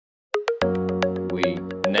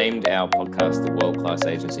named our podcast the World Class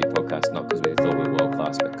Agency Podcast, not because we thought we were world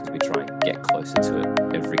class, but because we try and get closer to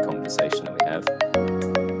it every conversation that we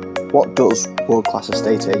have. What does World Class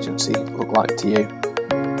Estate Agency look like to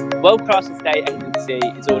you? World Class Estate Agency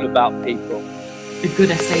is all about people. A good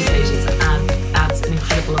estate agent adds an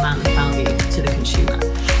incredible amount of value to the consumer.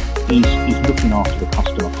 He's looking after the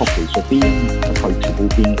customer properly, so being approachable,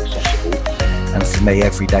 being accessible. And for me,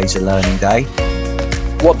 every day's a learning day.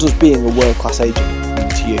 What does being a world-class agent mean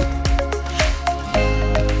to you?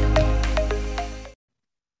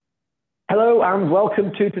 Hello and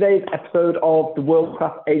welcome to today's episode of the World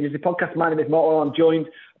Class Agency Podcast. My name is Marley. I'm joined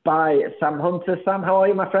by Sam Hunter. Sam, how are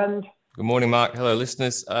you, my friend? Good morning, Mark. Hello,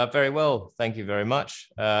 listeners. Very well. Thank you very much.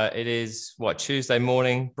 It is, Tuesday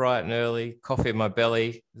morning, bright and early, coffee in my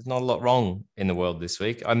belly. There's not a lot wrong in the world this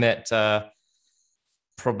week. I met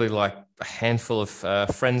probably like a handful of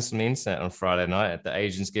friends from the internet on Friday night at the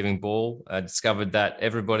Agents Giving Ball. I discovered that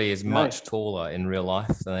everybody is much taller in real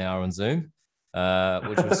life than they are on Zoom,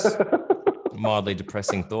 which was mildly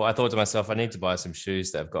depressing thought. I thought to myself, I need to buy some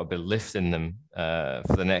shoes that have got a bit of lift in them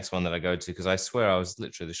for the next one that I go to, because I swear I was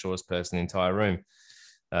literally the shortest person in the entire room.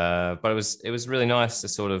 But it was really nice to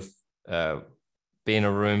sort of be in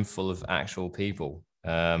a room full of actual people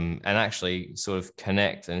and actually sort of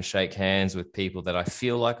connect and shake hands with people that I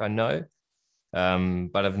feel like I know,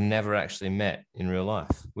 but I've never actually met in real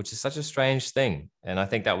life, which is such a strange thing. And I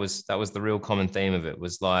think that was the real common theme of it,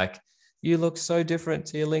 was like, you look so different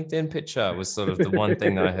to your LinkedIn picture, was sort of the one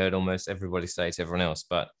thing that I heard almost everybody say to everyone else.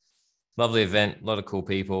 But lovely event, a lot of cool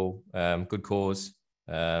people, good cause,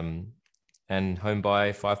 and home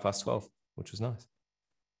by 12:05, which was nice.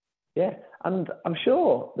 Yeah, and I'm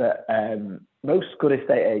sure that most good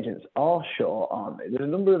estate agents are short, aren't they? There's a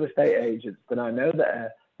number of estate agents that I know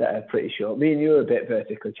that are pretty short. Me and you are a bit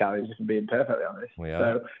vertically challenged, if I'm being perfectly honest. We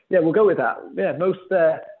are. So yeah, we'll go with that. Yeah, most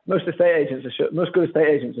estate agents are short. Most good estate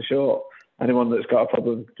agents are short. Anyone that's got a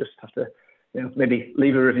problem just have to, maybe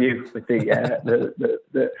leave a review with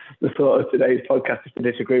the thought of today's podcast if you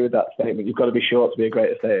disagree with that statement. You've got to be short to be a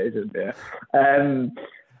great estate agent. Yeah.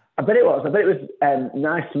 I bet it was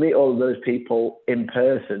nice to meet all of those people in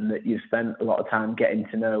person that you've spent a lot of time getting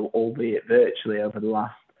to know, albeit virtually, over the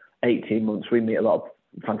last 18 months. We meet a lot of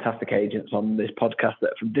fantastic agents on this podcast that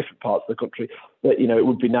are from different parts of the country that, it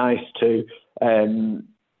would be nice to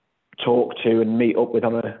talk to and meet up with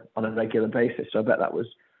on a regular basis. So I bet that was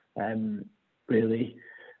really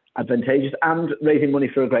advantageous, and raising money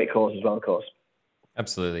for a great cause as well, of course.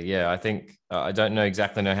 Absolutely. Yeah. I think, I don't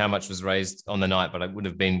exactly know how much was raised on the night, but it would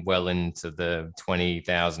have been well into the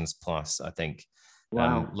 20,000s plus, I think.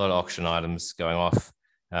 Wow. A lot of auction items going off.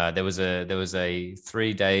 There was a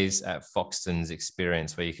 3 days at Foxton's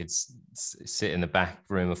experience where you could sit in the back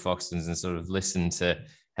room of Foxton's and sort of listen to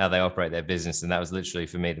how they operate their business. And that was literally,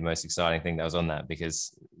 for me, the most exciting thing that was on that,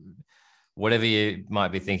 because whatever you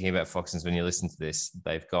might be thinking about Foxton's when you listen to this,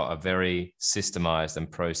 they've got a very systemized and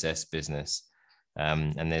processed business.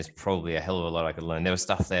 And there's probably a hell of a lot I could learn. There was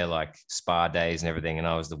stuff there like spa days and everything, and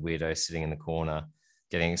I was the weirdo sitting in the corner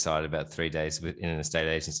getting excited about 3 days in an estate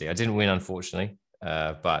agency. I didn't win, unfortunately,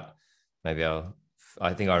 but maybe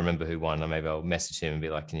I think I remember who won, and maybe I'll message him and be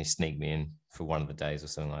like, can you sneak me in for one of the days or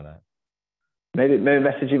something like that? Maybe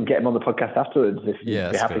message him, get him on the podcast afterwards if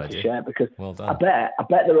you'd be happy to share. Because well done. I bet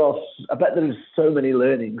there's so many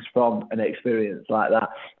learnings from an experience like that.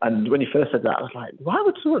 And when you first said that, I was like, why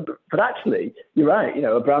would someone? But actually, you're right.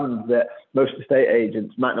 A brand that most estate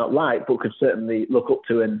agents might not like, but could certainly look up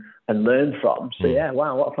to and learn from. So yeah,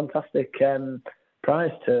 wow, what a fantastic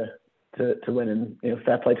prize to win, and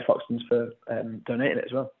fair play to Foxton's for donating it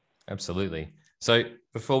as well. Absolutely. So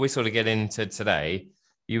before we sort of get into today,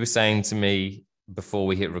 you were saying to me before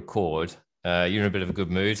we hit record, you're in a bit of a good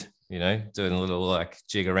mood, doing a little like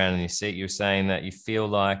jig around in your seat. You were saying that you feel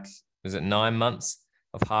like, was it 9 months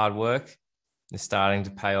of hard work is starting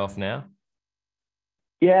to pay off now?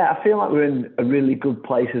 Yeah, I feel like we're in a really good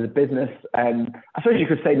place as a business. I suppose you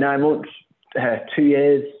could say 9 months, 2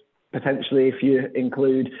 years, potentially, if you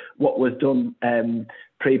include what was done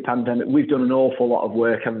pre-pandemic. We've done an awful lot of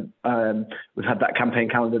work, and we've had that campaign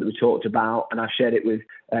calendar that we talked about, and I've shared it with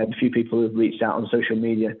a few people who've reached out on social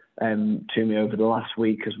media to me over the last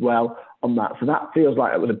week as well on that. So that feels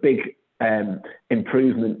like it was a big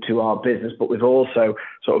improvement to our business, but we've also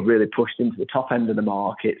sort of really pushed into the top end of the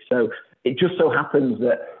market. So it just so happens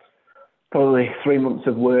that probably 3 months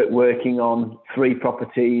of working on 3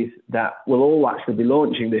 properties that will all actually be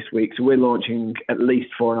launching this week. So we're launching at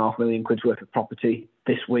least 4.5 million quid's worth of property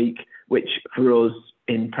this week, which for us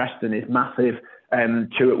in Preston is massive. 2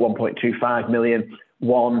 at 1.25 million,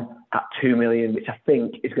 1 at 2 million, which I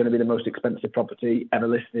think is going to be the most expensive property ever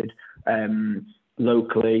listed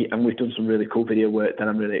locally. And we've done some really cool video work that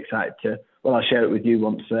I'm really excited to. Well, I'll share it with you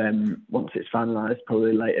once it's finalised,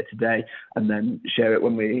 probably later today, and then share it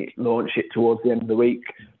when we launch it towards the end of the week.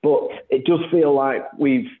 But it does feel like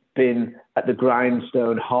we've been at the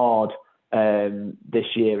grindstone hard this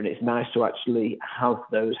year, and it's nice to actually have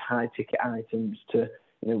those high ticket items to,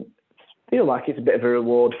 feel like it's a bit of a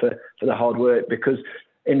reward for the hard work, because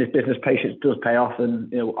in this business, patience does pay off,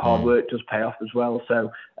 and hard work does pay off as well.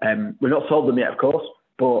 So we've not sold them yet, of course,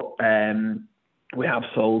 but we have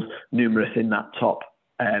sold numerous in that top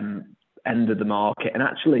end of the market. And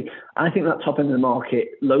actually, I think that top end of the market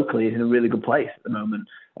locally is in a really good place at the moment.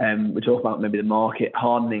 We talk about maybe the market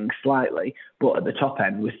hardening slightly, but at the top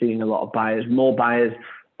end, we're seeing a lot of buyers, more buyers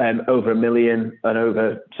over 1 million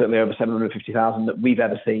and certainly over 750,000 that we've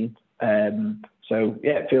ever seen. So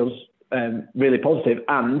yeah, it feels really positive.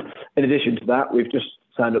 And in addition to that, we've just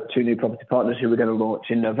signed up 2 new property partners who we're going to launch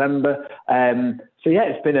in November. So yeah,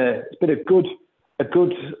 it's been a good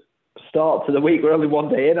start to the week. We're only one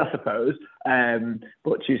day in, I suppose.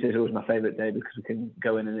 But Tuesday's always my favourite day because we can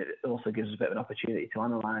go in and it also gives us a bit of an opportunity to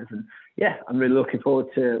analyse. And yeah, I'm really looking forward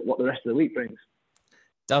to what the rest of the week brings.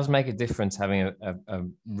 It does make a difference having a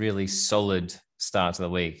really solid start to the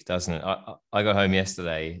week, doesn't it? I got home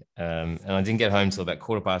yesterday and I didn't get home till about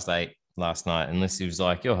 8:15 last night. And Lissy was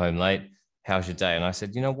like, "You're home late. How's your day?" And I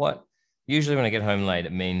said, "You know what? Usually when I get home late,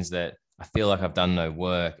 it means that I feel like I've done no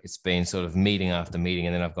work. It's been sort of meeting after meeting.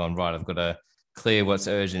 And then I've gone, right, I've got to clear what's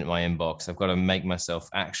urgent in my inbox. I've got to make myself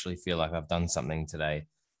actually feel like I've done something today."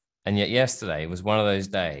 And yet yesterday was one of those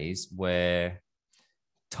days where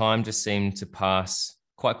time just seemed to pass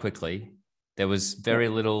quite quickly. There was very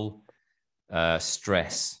little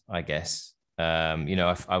stress, I guess.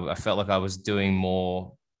 I felt like I was doing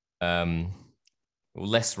more,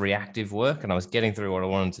 less reactive work, and I was getting through what I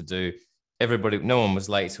wanted to do. No one was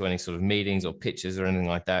late to any sort of meetings or pitches or anything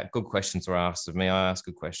like that. Good questions were asked of me. I asked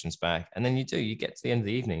good questions back. And then you get to the end of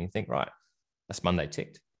the evening, you think, right, that's Monday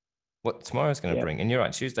ticked. What tomorrow's going to bring? And you're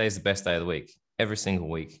right, Tuesday is the best day of the week, every single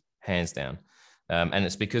week, hands down. And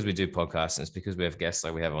it's because we do podcasts, and it's because we have guests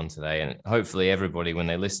like we have on today. And hopefully everybody, when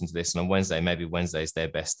they listen to this on a Wednesday, maybe Wednesday is their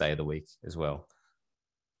best day of the week as well.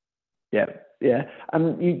 Yeah.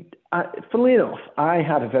 Funnily enough, I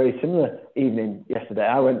had a very similar evening yesterday.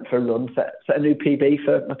 I went for a run, set a new PB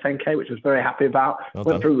for my 10K, which I was very happy about.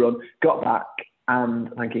 Went for a run, got back,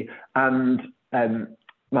 and thank you. And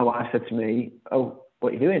my wife said to me, "Oh, what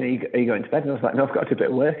are you doing? Are you going to bed?" And I was like, "No, I've got to do a bit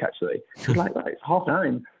of work, actually." She was like, "Well, it's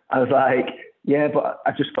 9:30. I was like, "Yeah, but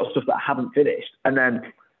I've just got stuff that I haven't finished." And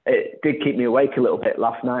then it did keep me awake a little bit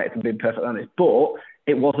last night, if I'm being perfectly honest. But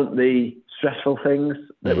it wasn't the stressful things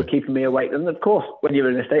that were keeping me awake. And of course, when you're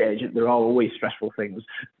an estate agent, there are always stressful things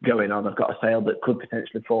going on. I've got a sale that could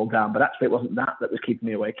potentially fall down, but actually it wasn't that was keeping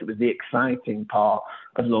me awake. It was the exciting part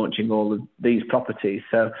of launching all of these properties.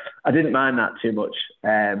 So I didn't mind that too much.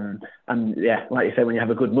 And yeah, like you say, when you have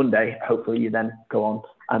a good Monday, hopefully you then go on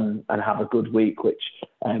and have a good week, which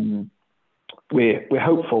we're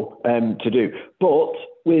hopeful to do. But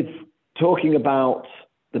with talking about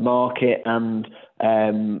the market and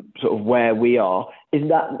sort of where we are, isn't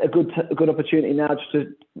that a good opportunity now just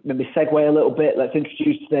to maybe segue a little bit? Let's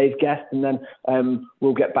introduce today's guest, and then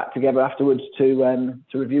we'll get back together afterwards to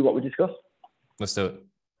review what we discussed. Let's do it.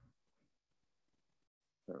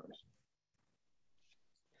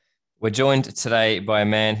 We're joined today by a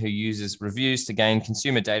man who uses reviews to gain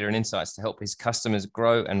consumer data and insights to help his customers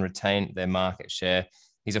grow and retain their market share.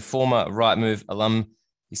 He's a former rightmove alum.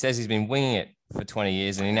 He says he's been winging it for 20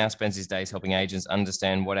 years, and he now spends his days helping agents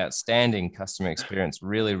understand what outstanding customer experience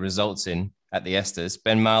really results in at the Estas.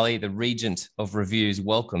 Ben Marley, the regent of reviews,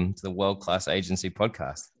 welcome to the World Class Agency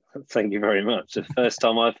podcast. Thank you very much. The first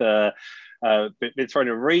time I've been thrown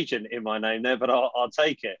a regent in my name there, but I'll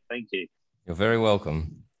take it. Thank you. You're very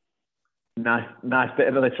welcome. Nice bit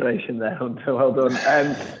of alliteration there, Hunter. Well done.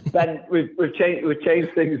 Ben, we've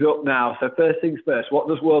changed things up now. So first things first, what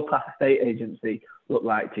does World Class Estate Agency look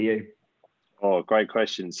like to you? Oh, great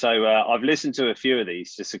question. So I've listened to a few of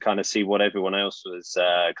these just to kind of see what everyone else was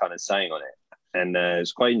kind of saying on it. And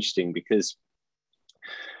it's quite interesting because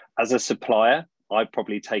as a supplier, I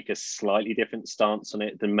probably take a slightly different stance on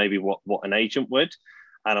it than maybe what an agent would.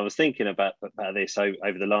 And I was thinking about this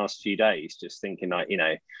over the last few days, just thinking like,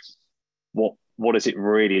 what does it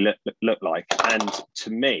really look like? And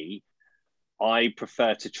to me, I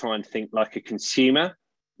prefer to try and think like a consumer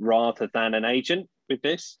rather than an agent with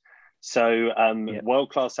this. So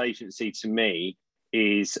world-class agency to me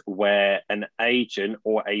is where an agent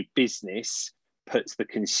or a business puts the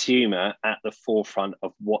consumer at the forefront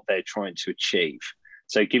of what they're trying to achieve.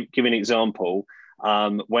 So give an example.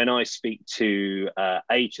 When I speak to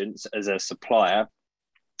agents as a supplier,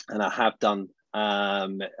 and I have done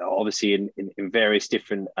obviously in various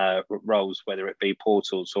different roles, whether it be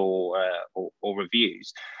portals or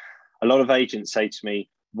reviews, a lot of agents say to me,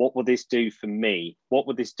 what will this do for me? What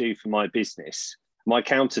will this do for my business? My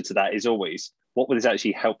counter to that is always, what will this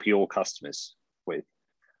actually help your customers with?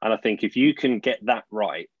 And I think if you can get that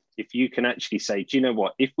right, if you can actually say, do you know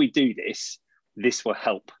what, if we do this, this will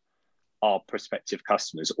help our prospective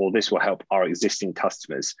customers, or this will help our existing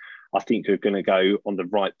customers, I think you're going to go on the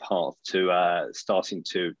right path to starting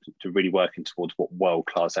to really working towards what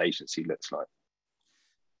world-class agency looks like.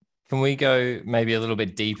 Can we go maybe a little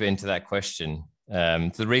bit deeper into that question?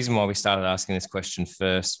 The reason why we started asking this question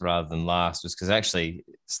first rather than last was because actually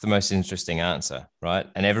it's the most interesting answer, right?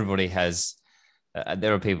 And everybody has,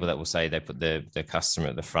 there are people that will say they put the customer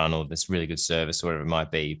at the front, or this really good service, or whatever it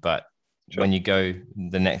might be. But sure, when you go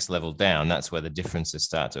the next level down, that's where the differences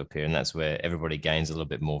start to appear. And that's where everybody gains a little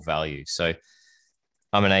bit more value. So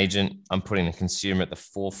I'm an agent, I'm putting the consumer at the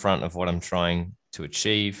forefront of what I'm trying to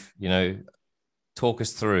achieve. You know, talk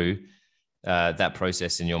us through that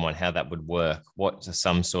process in your mind, how that would work. What are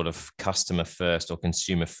some sort of customer first or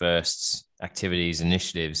consumer first activities,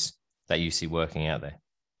 initiatives that you see working out there?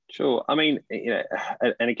 Sure. I mean, you know,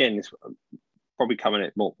 and again, this probably coming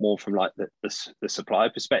at more from like the supplier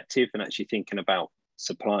perspective, and actually thinking about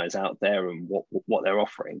suppliers out there and what they're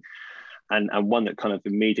offering. And one that kind of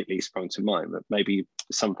immediately sprung to mind, but maybe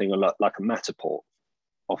something like a Matterport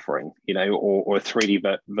offering, you know, or a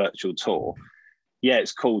 3D virtual tour. Yeah,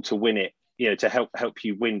 it's cool to win it, you know, to help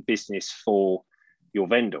you win business for your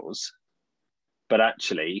vendors, but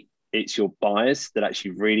actually it's your buyers that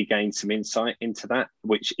actually really gain some insight into that,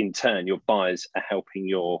 which in turn your buyers are helping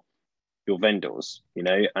your vendors, you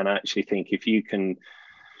know. And I actually think if you can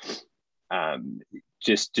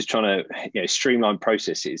just trying to, you know, streamline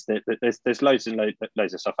processes, there's loads and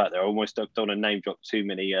loads of stuff out there. I almost don't want to name drop too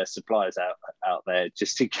many suppliers out there,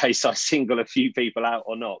 just in case I single a few people out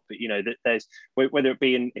or not. But you know, that there's, whether it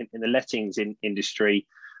be in the lettings industry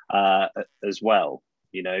as well,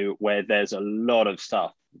 you know, where there's a lot of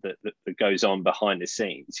stuff that goes on behind the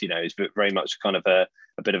scenes. You know, it's very much kind of a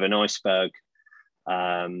bit of an iceberg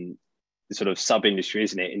sort of sub industry,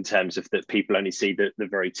 isn't it, in terms of that people only see the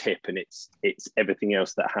very tip, and it's everything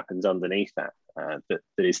else that happens underneath that that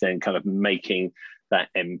is then kind of making that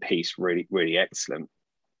end piece really, really excellent.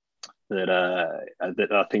 That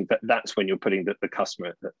I think that's when you're putting the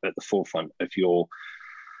customer at the forefront of your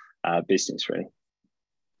business, really.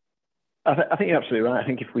 I think you're absolutely right. I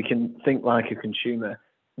think if we can think like a consumer,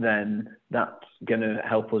 then that's going to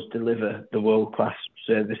help us deliver the world-class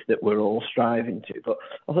service that we're all striving to. But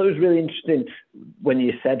I thought it was really interesting when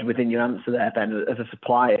you said within your answer there, Ben, as a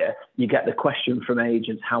supplier, you get the question from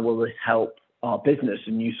agents, how will this help our business?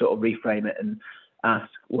 And you sort of reframe it and ask,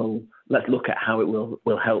 well, let's look at how it will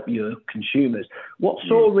help your consumers. What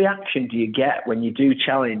sort of reaction do you get when you do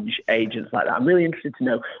challenge agents like that? I'm really interested to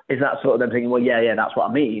know, is that sort of them thinking, well, yeah, that's what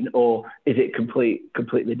I mean, or is it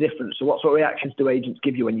completely different? So what sort of reactions do agents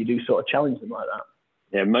give you when you do sort of challenge them like that?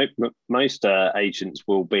 Yeah, most agents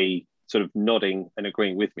will be sort of nodding and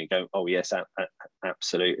agreeing with me, going, oh, yes,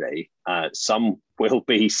 absolutely. Some will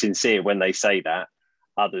be sincere when they say that.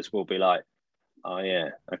 Others will be like, oh yeah,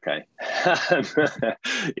 okay.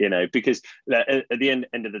 You know, because at the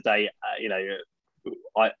end of the day, you know,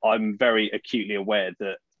 I'm very acutely aware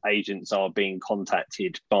that agents are being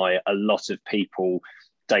contacted by a lot of people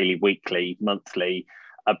daily, weekly, monthly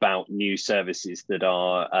about new services that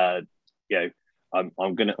are, you know,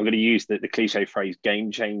 I'm gonna use the cliche phrase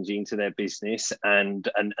game changing to their business, and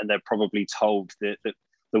they're probably told that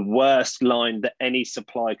the worst line that any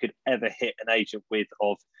supplier could ever hit an agent with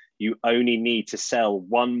of, you only need to sell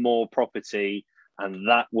one more property and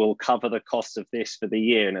that will cover the cost of this for the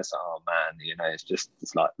year. And it's, oh man, you know,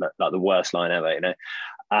 it's like the worst line ever, you know.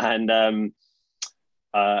 And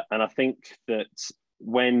I think that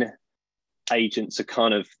when agents are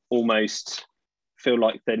kind of almost feel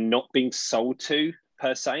like they're not being sold to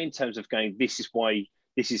per se, in terms of going, this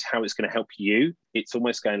is how it's going to help you. It's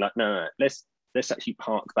almost going like, no, let's actually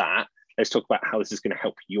park that. Let's talk about how this is going to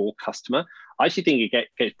help your customer. I actually think it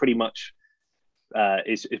gets pretty much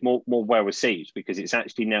is more well received, because it's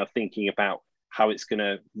actually now thinking about how it's going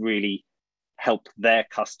to really help their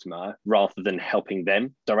customer rather than helping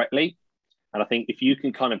them directly. And I think if you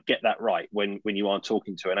can kind of get that right when you are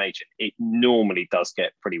talking to an agent, it normally does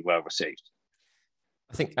get pretty well received.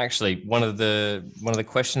 I think actually one of the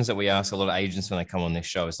questions that we ask a lot of agents when they come on this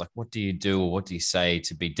show is like, what do you do or what do you say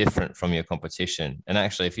to be different from your competition? And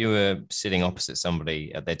actually, if you were sitting opposite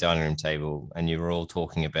somebody at their dining room table and you were all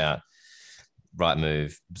talking about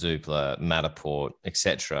Rightmove, Zoopla, Matterport,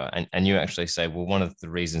 etc., and you actually say, well, one of the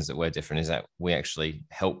reasons that we're different is that we actually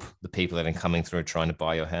help the people that are coming through trying to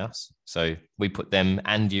buy your house. So we put them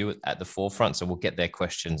and you at the forefront, so we'll get their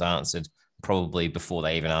questions answered probably before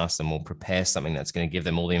they even ask them. We'll prepare something that's going to give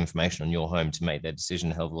them all the information on your home to make their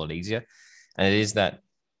decision a hell of a lot easier. And it is that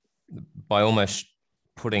by almost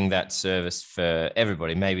putting that service for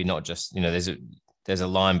everybody, maybe not just, there's a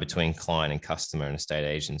line between client and customer and estate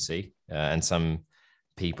agency, and some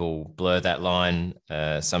people blur that line.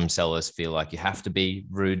 Some sellers feel like you have to be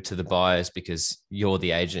rude to the buyers because you're the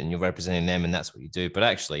agent and you're representing them and that's what you do. But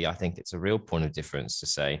actually, I think it's a real point of difference to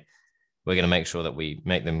say, we're going to make sure that we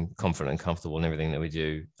make them confident and comfortable in everything that we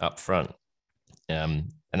do up front.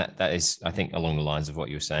 And that is, I think, along the lines of what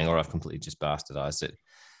you were saying, or I've completely just bastardized it.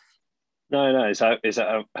 No, it's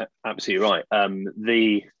absolutely right.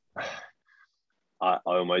 I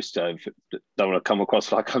almost don't want to come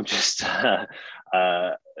across like I'm just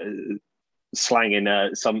slanging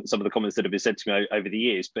some of the comments that have been said to me over the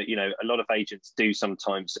years. But, a lot of agents do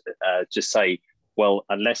sometimes just say, well,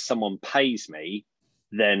 unless someone pays me,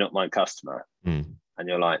 they're not my customer. And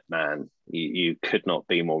you're like, man, you could not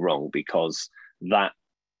be more wrong, because that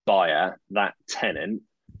buyer, that tenant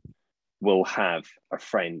will have a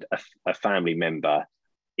friend, a family member,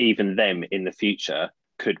 even them in the future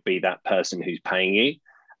could be that person who's paying you.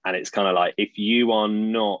 And it's kind of like, if you are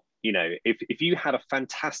not, if you had a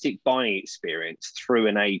fantastic buying experience through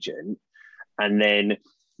an agent, and then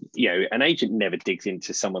an agent never digs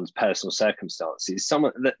into someone's personal circumstances.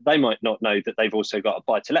 They might not know that they've also got a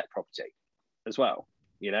buy-to-let property as well,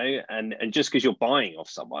 and just because you're buying off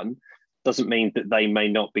someone doesn't mean that they may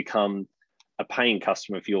not become a paying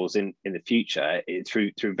customer of yours in the future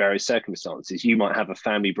through various circumstances. You might have a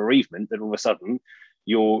family bereavement that all of a sudden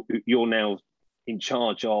you're now in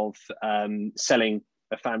charge of selling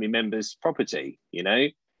a family member's property.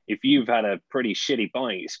 If you've had a pretty shitty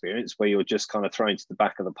buying experience where you're just kind of thrown to the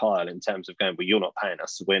back of the pile in terms of going, well, you're not paying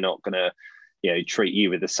us, so we're not going to, treat you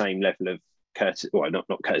with the same level of courtesy, well, not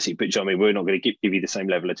courtesy, but we're not going to give you the same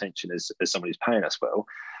level of attention as somebody who's paying us well.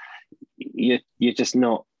 You're just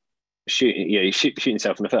not shooting, you shoot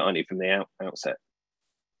yourself in the foot, aren't you, from the outset?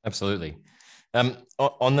 Absolutely.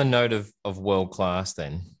 On the note of world class,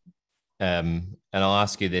 then, and I'll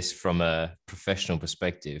ask you this from a professional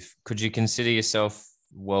perspective: could you consider yourself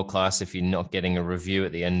world class if you're not getting a review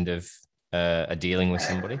at the end of a dealing with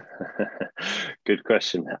somebody? Good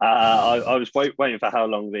question. I was waiting for how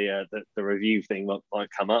long the review thing might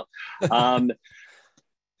come up.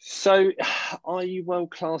 So, are you world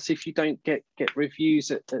class if you don't get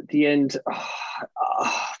reviews at the end?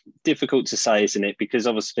 Difficult to say, isn't it? Because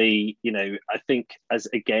obviously, I think, as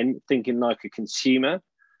again, thinking like a consumer,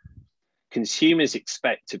 consumers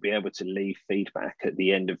expect to be able to leave feedback at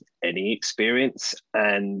the end of any experience.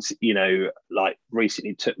 And, like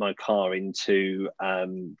recently took my car into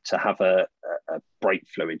to have a brake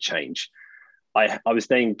fluid change. I was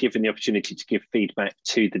then given the opportunity to give feedback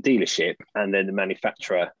to the dealership and then the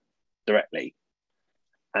manufacturer directly.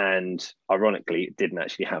 And ironically, it didn't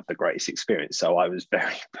actually have the greatest experience. So I was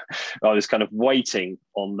kind of waiting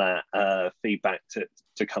on that feedback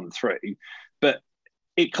to come through. But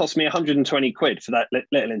it cost me 120 quid for that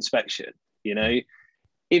little inspection.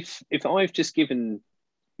 If I've just given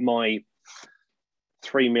my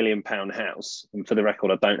 £3 million house, and for the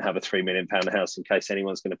record, I don't have a £3 million house, in case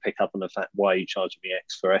anyone's going to pick up on the fact, why are you charging me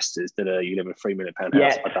X for Estas? That you live in a £3 million house?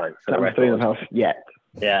 Yeah, I don't, for the record. House yet.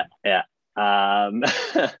 Yeah. Look,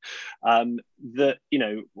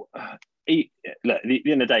 at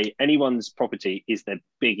the end of the day, anyone's property is their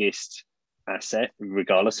biggest asset,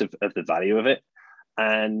 regardless of the value of it.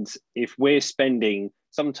 And if we're spending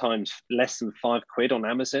sometimes less than £5 on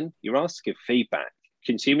Amazon, you're asked to give feedback.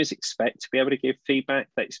 Consumers expect to be able to give feedback.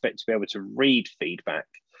 They expect to be able to read feedback.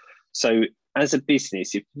 So as a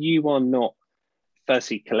business, if you are not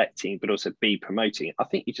firstly collecting, but also B, promoting, I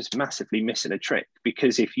think you're just massively missing a trick.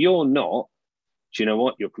 Because if you're not, do you know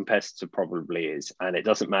what? Your competitor probably is. And it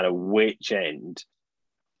doesn't matter which end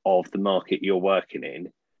of the market you're working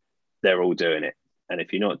in, they're all doing it. And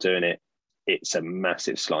if you're not doing it, it's a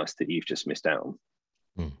massive slice that you've just missed out on.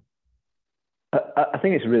 I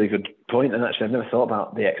think it's a really good point, and actually I've never thought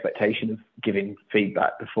about the expectation of giving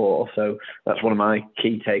feedback before, so that's one of my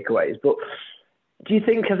key takeaways. But do you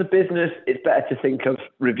think as a business it's better to think of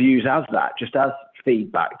reviews as that, just as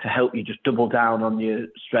feedback to help you just double down on your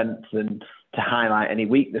strengths and to highlight any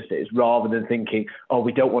weaknesses, rather than thinking, oh,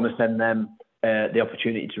 we don't want to send them the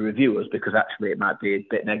opportunity to review us because actually it might be a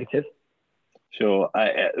bit negative? Sure.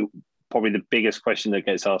 Probably the biggest question that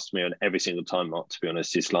gets asked to me on every single time, Mark, to be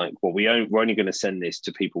honest, is like, well, we're only going to send this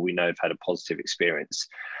to people we know have had a positive experience.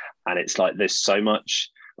 And it's like, there's so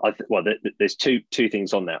much, there's two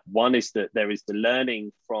things on that. One is that there is the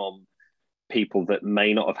learning from people that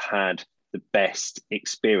may not have had the best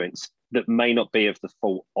experience, that may not be of the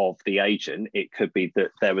fault of the agent. It could be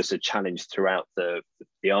that there was a challenge throughout the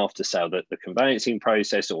after sale, that the conveyancing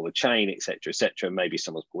process or the chain, et cetera, maybe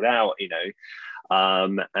someone's pulled out, and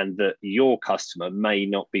that your customer may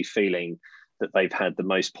not be feeling that they've had the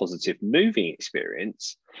most positive moving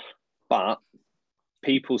experience, but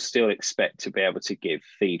people still expect to be able to give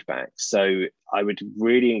feedback. So I would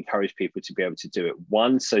really encourage people to be able to do it.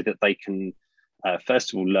 One, so that they can,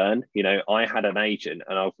 first of all, learn. I had an agent,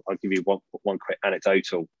 and I'll give you one quick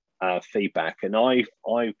anecdotal feedback. And I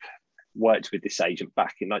worked with this agent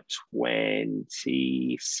back in like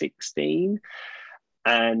 2016.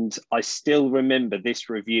 And I still remember this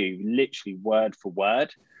review, literally word for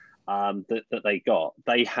word, that they got.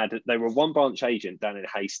 They were a one branch agent down in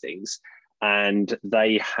Hastings, and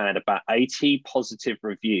they had about 80 positive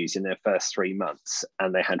reviews in their first 3 months,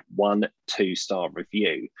 and they had 1 2-star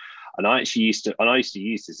review. And I used to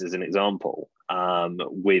use this as an example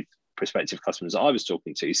with prospective customers I was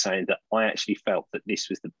talking to, saying that I actually felt that this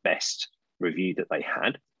was the best review that they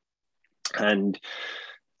had. And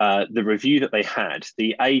the review that they had,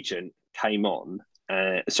 the agent came on,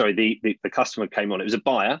 the customer came on. It was a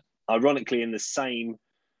buyer. Ironically, in the same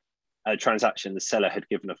transaction, the seller had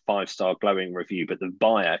given a 5-star glowing review, but the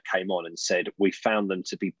buyer came on and said, we found them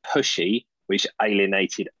to be pushy, which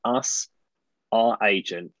alienated us, our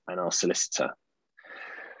agent, and our solicitor.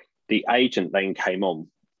 The agent then came on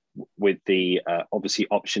with the obviously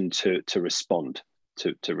option to respond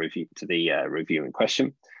to the review in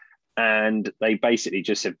question. And they basically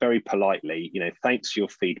just said very politely, thanks for your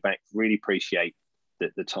feedback. Really appreciate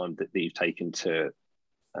the time that you've taken to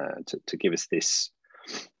give us this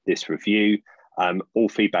review. All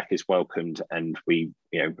feedback is welcomed, and we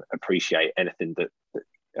appreciate anything that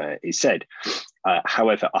is said.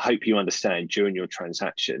 However, I hope you understand during your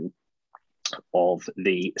transaction of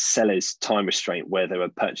the seller's time restraint, where they were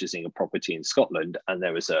purchasing a property in Scotland, and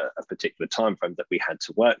there was a particular time frame that we had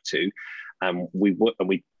to work to.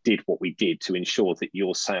 We did what we did to ensure that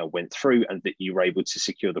your sale went through and that you were able to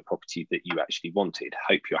secure the property that you actually wanted.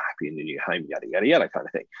 Hope you're happy in the new home, yada, yada, yada kind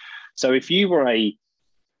of thing. So if you were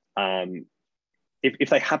if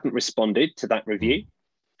they hadn't responded to that review,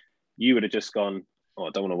 you would have just gone, oh, I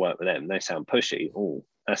don't want to work with them. They sound pushy. Oh,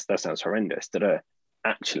 that sounds horrendous.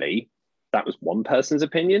 Actually, that was one person's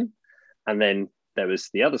opinion. And then there was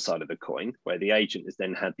the other side of the coin, where the agent has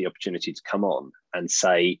then had the opportunity to come on and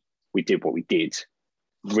say, we did what we did.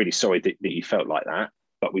 Really sorry that you felt like that,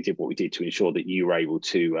 but we did what we did to ensure that you were able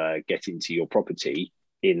to get into your property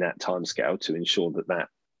in that timescale to ensure that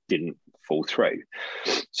didn't fall through.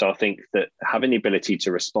 So I think that having the ability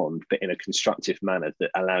to respond, but in a constructive manner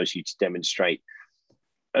that allows you to demonstrate,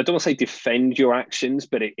 I don't want to say defend your actions,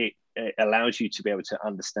 but it allows you to be able to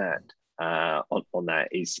understand on that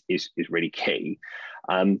is really key.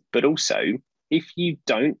 But also, if you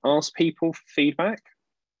don't ask people for feedback,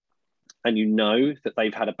 and you know that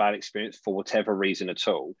they've had a bad experience for whatever reason at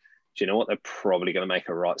all, do you know what? They're probably going to make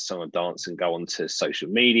a right song and dance and go onto social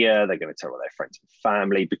media. They're going to tell all their friends and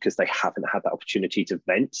family because they haven't had that opportunity to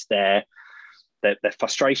vent their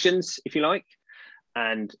frustrations, if you like.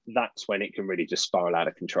 And that's when it can really just spiral out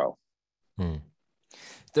of control.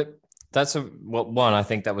 That's one. I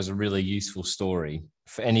think that was a really useful story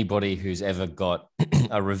for anybody who's ever got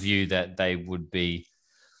a review that they would be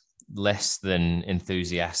less than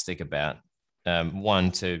enthusiastic about. One,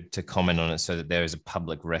 to comment on it so that there is a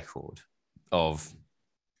public record of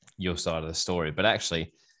your side of the story. But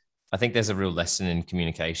actually, I think there's a real lesson in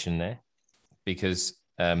communication there, because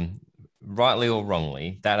rightly or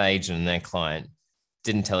wrongly, that agent and their client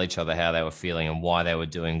didn't tell each other how they were feeling and why they were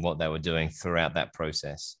doing what they were doing throughout that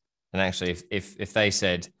process. And actually, if they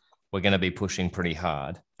said, we're going to be pushing pretty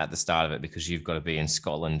hard at the start of it because you've got to be in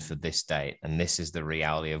Scotland for this date, and this is the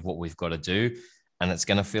reality of what we've got to do, and it's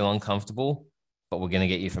going to feel uncomfortable, but we're going to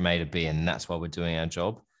get you from A to B, and that's why we're doing our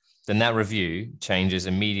job, then that review changes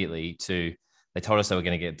immediately to, they told us they were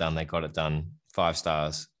going to get it done, they got it done, 5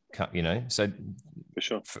 stars, So for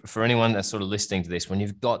sure, for anyone that's sort of listening to this, when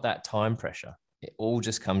you've got that time pressure, it all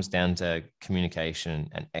just comes down to communication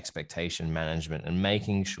and expectation management, and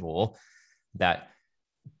making sure that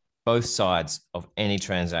both sides of any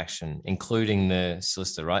transaction, including the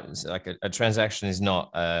solicitor, right? It's like a transaction is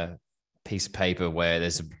not a piece of paper where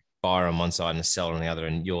there's a buyer on one side and a seller on the other,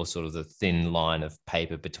 and you're sort of the thin line of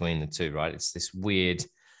paper between the two, right? It's this weird,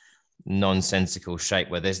 nonsensical shape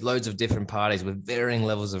where there's loads of different parties with varying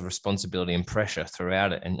levels of responsibility and pressure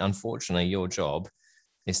throughout it. And unfortunately, your job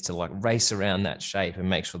is to like race around that shape and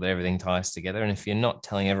make sure that everything ties together. And if you're not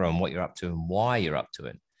telling everyone what you're up to and why you're up to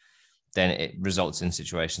it, then it results in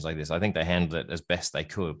situations like this. I think they handled it as best they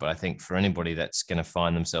could, but I think for anybody that's going to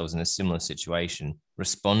find themselves in a similar situation,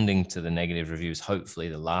 responding to the negative reviews, hopefully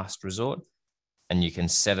the last resort, and you can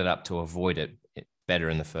set it up to avoid it better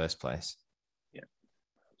in the first place. Yeah,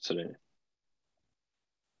 absolutely.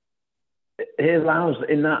 It allows,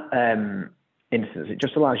 in that instance, it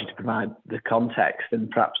just allows you to provide the context,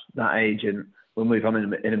 and perhaps that agent, we'll move on in a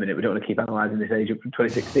minute, we don't want to keep analysing this agent from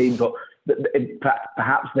 2016, but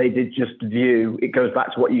perhaps they did just view, it goes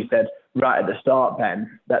back to what you said right at the start,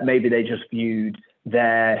 Ben, that maybe they just viewed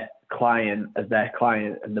their client as their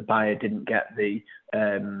client and the buyer didn't get the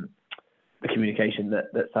communication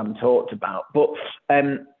that Sam talked about. But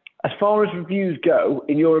as far as reviews go,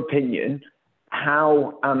 in your opinion,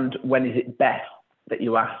 how and when is it best that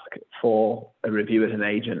you ask for a review as an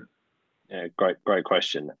agent? Yeah, great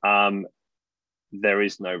question. There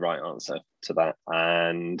is no right answer to that,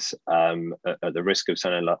 and at the risk of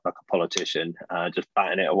sounding like a politician, just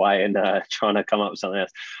batting it away and trying to come up with something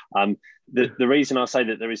else. The reason I say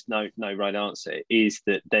that there is no right answer is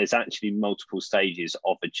that there's actually multiple stages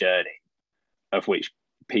of a journey of which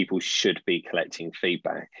people should be collecting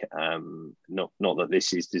feedback. Not that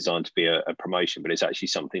this is designed to be a promotion, but it's actually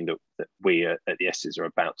something that we at the Estas are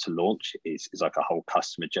about to launch. Is like a whole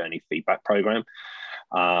customer journey feedback program.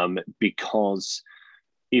 Because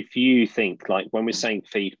if you think, like, when we're saying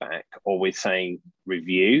feedback or we're saying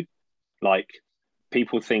review, like,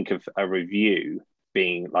 people think of a review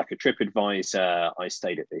being like a TripAdvisor, I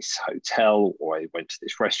stayed at this hotel, or I went to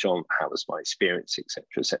this restaurant, how was my experience,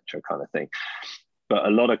 etc., kind of thing. But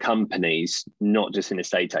a lot of companies, not just in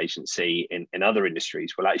estate agency, in other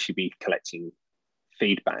industries, will actually be collecting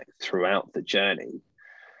feedback throughout the journey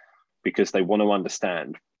because they want to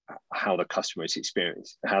understand how the customer is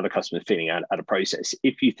experiencing, how the customer is feeling at a process.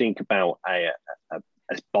 If you think about a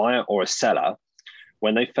buyer or a seller,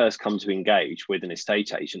 when they first come to engage with an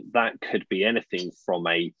estate agent, that could be anything from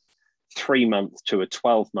a 3-month to a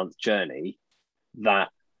 12-month journey that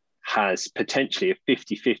has potentially a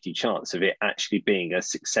 50-50 chance of it actually being a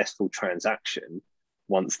successful transaction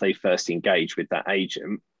once they first engage with that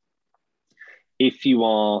agent. If you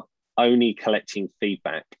are only collecting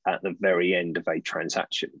feedback at the very end of a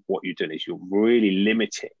transaction, what you're doing is you're really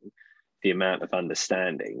limiting the amount of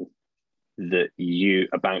understanding that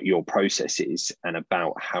about your processes and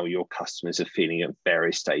about how your customers are feeling at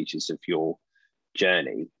various stages of your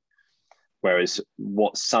journey. Whereas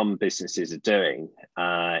what some businesses are doing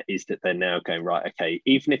is that they're now going, right, okay,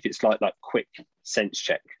 even if it's like quick sense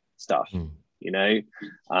check stuff, you know,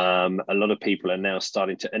 a lot of people are now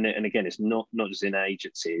starting to, and again, it's not just in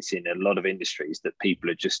agency, it's in a lot of industries that people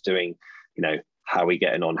are just doing, you know, how are we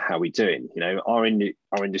getting on, how are we doing? You know, our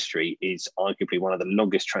industry is arguably one of the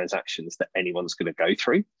longest transactions that anyone's going to go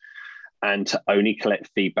through. And to only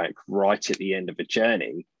collect feedback right at the end of a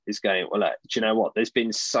journey is going, well, do you know what? There's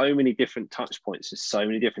been so many different touch points and so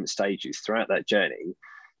many different stages throughout that journey.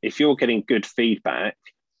 If you're getting good feedback,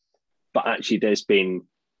 but actually there's been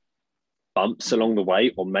bumps along the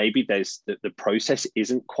way, or maybe there's the process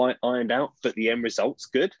isn't quite ironed out, but the end result's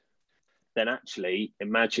good, then actually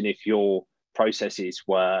imagine if your processes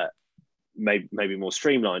were maybe more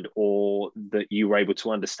streamlined, or that you were able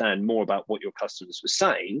to understand more about what your customers were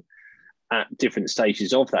saying at different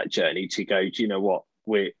stages of that journey to go, do you know what,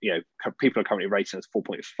 people are currently rating us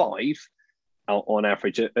 4.5 on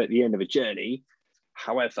average at the end of a journey.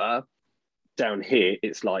 However, down here,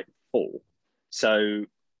 it's like 4. So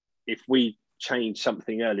if we change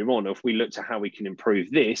something earlier on, or if we look to how we can improve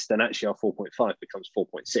this, then actually our 4.5 becomes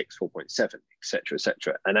 4.6, 4.7,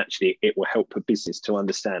 etc. And actually it will help a business to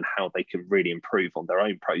understand how they can really improve on their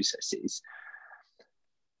own processes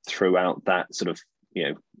throughout that sort of,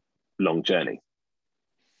 long journey.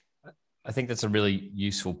 I think that's a really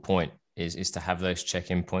useful point, is to have those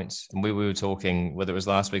check-in points. And we were talking, whether it was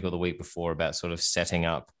last week or the week before, about sort of setting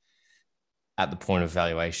up at the point of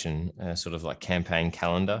valuation, sort of like campaign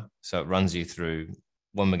calendar. So it runs you through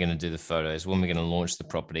when we're going to do the photos, when we're going to launch the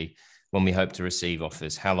property, when we hope to receive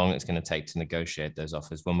offers, how long it's going to take to negotiate those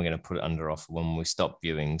offers, when we're going to put it under offer, when we stop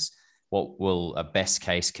viewings, what will a best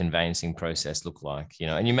case conveyancing process look like,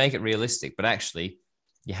 and you make it realistic, but actually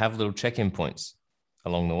you have little check-in points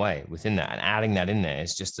along the way within that, and adding that in there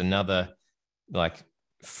is just another, like,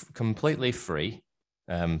 completely free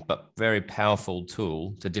but very powerful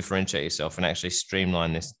tool to differentiate yourself and actually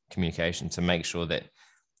streamline this communication to make sure that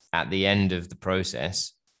at the end of the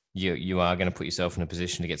process, you are going to put yourself in a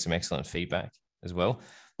position to get some excellent feedback as well.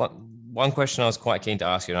 But one question I was quite keen to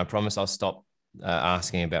ask you, and I promise I'll stop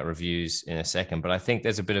asking about reviews in a second, but I think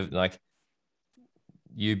there's a bit of like,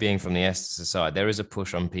 you being from the Estas side, there is a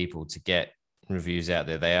push on people to get reviews out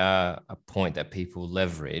there. They are a point that people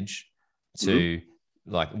leverage to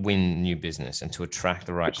like win new business and to attract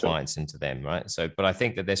the right clients into them, right? So, but I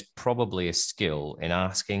think that there's probably a skill in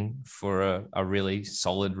asking for a really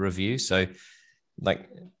solid review. So like,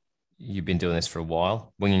 you've been doing this for a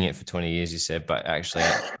while, winging it for 20 years, you said, but actually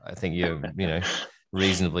I think you're,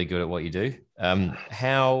 reasonably good at what you do.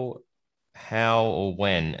 How or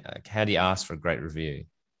when, how do you ask for a great review?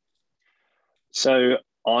 So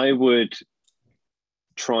I would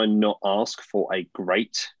try and not ask for a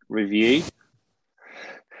great review,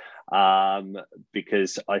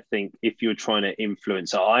 because I think if you're trying to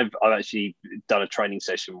influence, I've actually done a training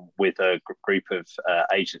session with a group of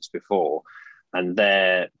agents before, and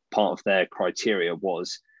part of their criteria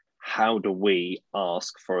was, how do we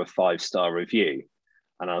ask for a 5-star review?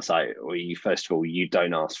 And I was like, well, first of all, you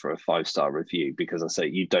don't ask for a 5-star review, because I say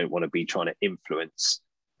you don't want to be trying to influence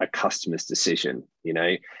a customer's decision.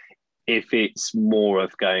 If it's more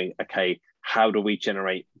of going, okay, how do we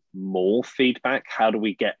generate more feedback? How do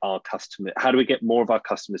we get more of our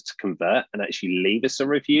customers to convert and actually leave us a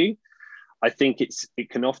review? I think it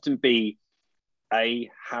can often be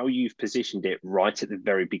how you've positioned it right at the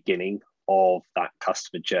very beginning of that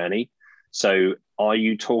customer journey. So are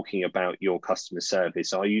you talking about your customer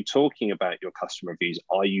service? Are you talking about your customer reviews?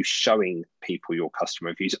 Are you showing people your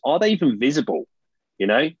customer reviews? Are they even visible?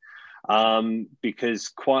 Because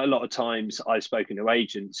quite a lot of times I've spoken to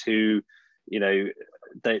agents who,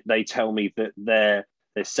 they tell me that their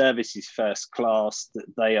service is first class, that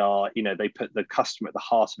they are, they put the customer at the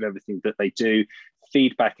heart of everything that they do.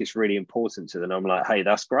 Feedback is really important to them. I'm like, hey,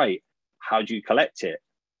 that's great. How do you collect it?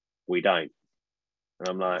 We don't. And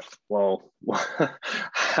I'm like, well,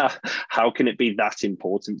 how can it be that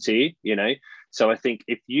important to you? So I think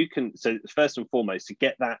if you can, so first and foremost, to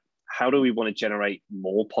get that, how do we want to generate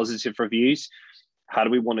more positive reviews? How do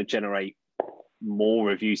we want to generate more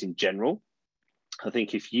reviews in general? I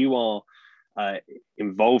think if you are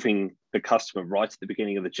involving the customer right at the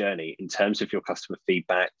beginning of the journey in terms of your customer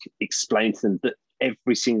feedback, explain to them that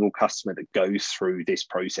every single customer that goes through this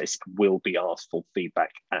process will be asked for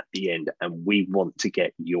feedback at the end, and we want to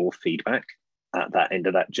get your feedback at that end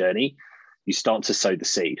of that journey. You start to sow the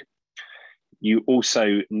seed. You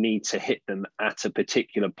also need to hit them at a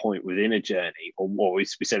particular point within a journey, or more, we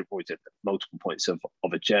said multiple points of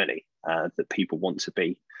a journey that people want to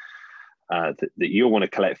be, that you'll want to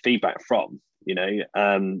collect feedback from.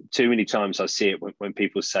 Too many times I see it when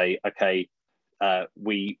people say, okay,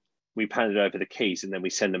 we handed over the keys, and then we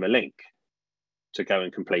send them a link to go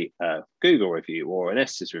and complete a Google review or an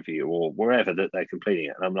Estas review or wherever that they're completing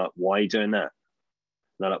it. And I'm like, why are you doing that?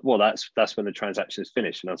 And they're like, well, that's when the transaction is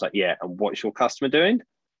finished. And I was like, yeah, and what's your customer doing?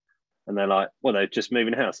 And they're like, well, they're just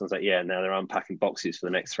moving house. And I was like, yeah, now they're unpacking boxes for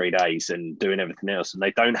the next 3 days and doing everything else. And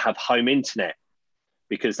they don't have home internet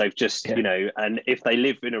because they've just, and if they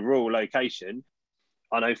live in a rural location,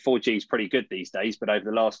 I know 4G is pretty good these days, but over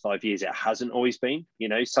the last 5 years, it hasn't always been.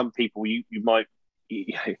 Some people you might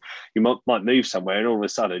move somewhere, and all of a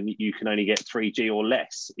sudden you can only get 3G or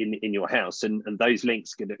less in your house, and those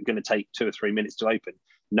links are going to take 2 or 3 minutes to open.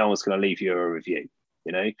 No one's going to leave you a review.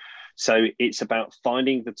 So it's about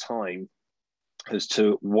finding the time as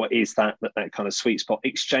to what is that kind of sweet spot.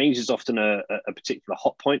 Exchange is often a particular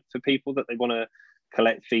hot point for people that they want to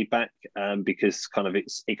collect feedback, because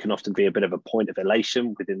it can often be a bit of a point of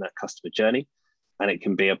elation within that customer journey, and it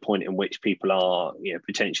can be a point in which people are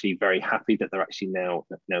potentially very happy that they're actually now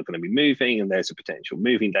going to be moving, and there's a potential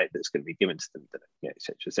moving date that's going to be given to them, et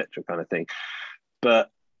cetera kind of thing. But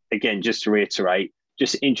again, just to reiterate,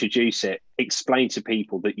 just introduce it, explain to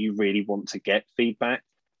people that you really want to get feedback,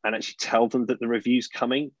 and actually tell them that the review's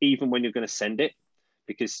coming even when you're going to send it,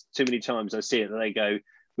 because too many times I see it and they go,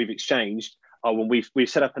 we've exchanged, oh, well, we've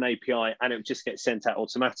set up an API and it just gets sent out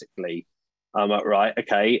automatically. I'm like, right,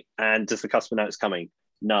 okay. And does the customer know it's coming?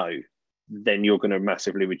 No. Then you're going to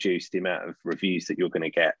massively reduce the amount of reviews that you're going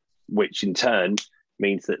to get, which in turn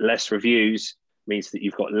means that less reviews means that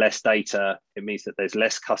you've got less data. It means that there's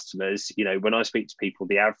less customers. When I speak to people,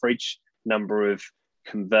 the average number of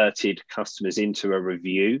converted customers into a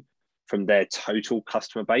review from their total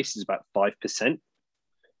customer base is about 5%.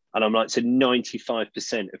 And I'm like, so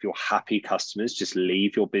 95% of your happy customers just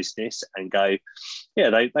leave your business and go, yeah,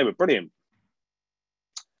 they were brilliant.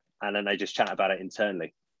 and then they just chat about it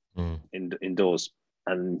internally indoors,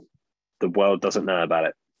 and the world doesn't know about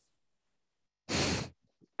it.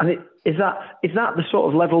 And is that the sort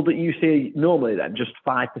of level that you see normally then, just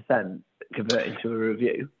 5% converting to a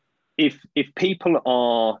review? If people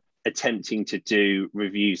are attempting to do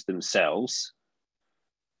reviews themselves,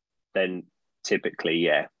 then typically,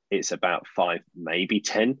 yeah, it's about 5, maybe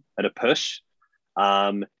 10 at a push.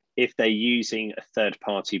 If they're using a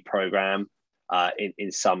third-party program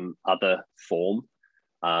in some other form,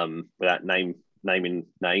 without naming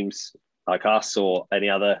names like us or any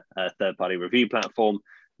other third-party review platform,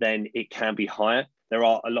 then it can be higher. There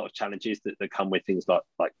are a lot of challenges that come with things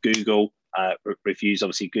like Google reviews.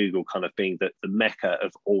 Obviously, Google kind of being the mecca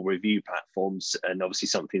of all review platforms, and obviously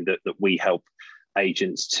something that we help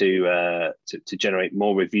agents to generate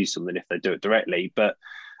more reviews from than if they do it directly. But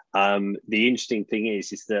the interesting thing is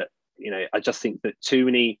that, you know, I just think that too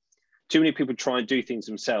many people try and do things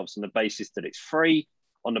themselves on the basis that it's free,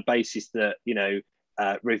 on the basis that, you know,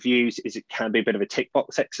 reviews it can be a bit of a tick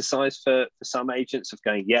box exercise for some agents of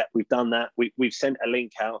going, yeah, we've done that. We've sent a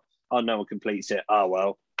link out. Oh, no one completes it. Oh,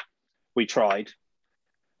 well, we tried.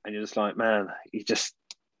 And you're just like, man, it's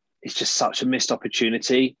just such a missed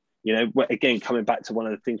opportunity. You know, again, coming back to one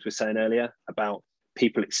of the things we were saying earlier about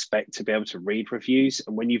people expect to be able to read reviews.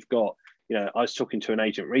 And when you've got, you know, I was talking to an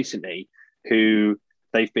agent recently who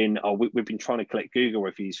we've been trying to collect Google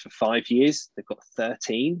reviews for 5 years. They've got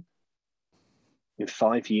 13 in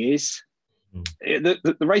 5 years.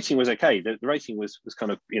 The rating was okay. The rating was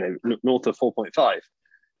kind of, you know, north of 4.5. But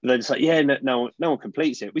they're just like, yeah, no one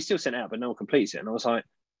completes it. We still sent it out, but no one completes it. And I was like,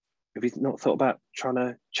 have you not thought about trying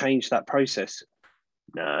to change that process?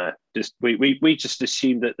 Nah, just we just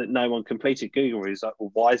assumed that no one completed Google reviews. Like,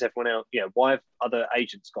 well, why is everyone else? You know, why have other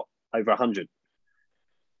agents got over 100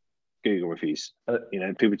 Google reviews? You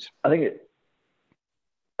know, people. I think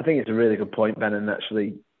it's a really good point, Ben, and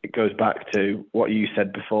actually it goes back to what you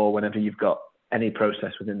said before. Whenever you've got any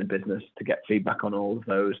process within the business, to get feedback on all of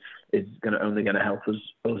those is only going to help us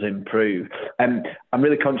improve. I'm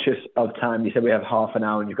really conscious of time. You said we have half an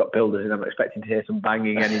hour and you've got builders, and I'm expecting to hear some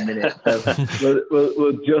banging any minute. So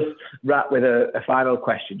we'll just wrap with a final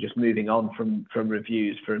question, just moving on from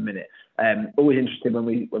reviews for a minute. Always interested when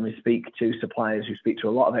we speak to suppliers who speak to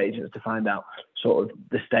a lot of agents to find out sort of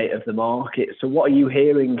the state of the market. So what are you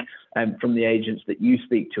hearing from the agents that you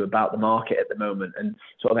speak to about the market at the moment, and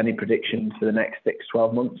sort of any predictions for the next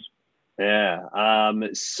 6-12 months? Yeah.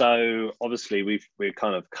 So obviously we've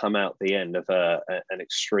kind of come out the end of an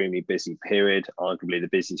extremely busy period, arguably the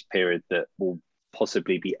busiest period that will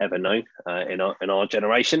possibly be ever known in our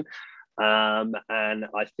generation. And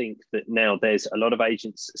I think that now there's a lot of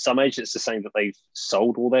agents. Some agents are saying that they've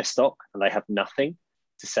sold all their stock and they have nothing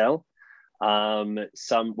to sell.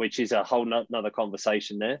 Some, which is a whole nother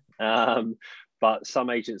conversation there. But some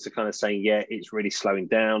agents are kind of saying, yeah, it's really slowing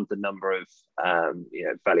down. The number of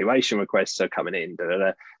valuation requests are coming in.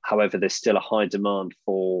 However, there's still a high demand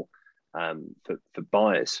for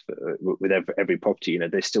buyers with every property. You know,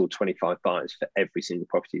 there's still 25 buyers for every single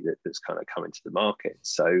property that's kind of coming to the market.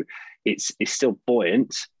 So it's still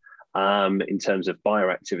buoyant in terms of buyer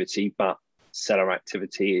activity, but seller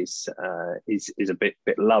activity is a bit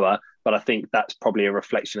lower. But I think that's probably a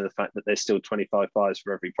reflection of the fact that there's still 25 buyers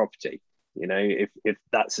for every property. You know, if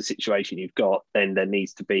that's the situation you've got, then there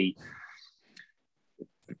needs to be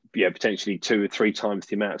potentially 2 or 3 times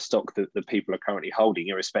the amount of stock that people are currently holding,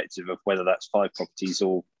 irrespective of whether that's 5 properties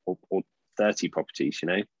or 30 properties, you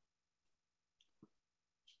know.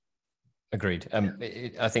 Agreed.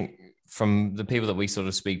 I think from the people that we sort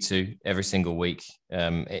of speak to every single week,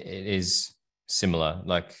 it is similar.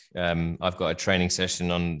 Like I've got a training session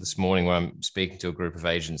on this morning where I'm speaking to a group of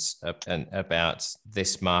agents and about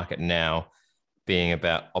this market now being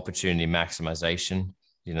about opportunity maximization.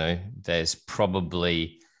 You know, there's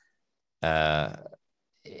probably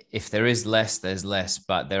if there is less, there's less,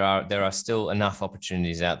 but there are still enough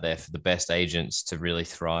opportunities out there for the best agents to really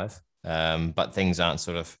thrive. But things aren't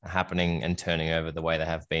sort of happening and turning over the way they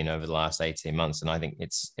have been over the last 18 months. And I think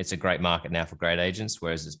it's a great market now for great agents,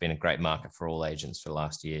 whereas it's been a great market for all agents for the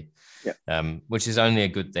last year, which is only a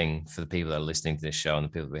good thing for the people that are listening to this show and the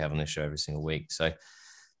people that we have on this show every single week. So,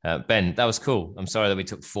 Ben, that was cool. I'm sorry that we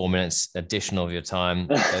took 4 minutes additional of your time.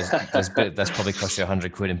 That's probably cost you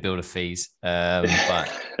 100 quid in builder fees. But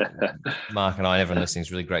Mark and I and everyone listening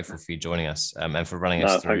is really grateful for you joining us and for running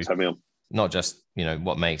us through. Thanks for having me on. Not just, you know,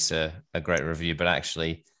 what makes a great review, but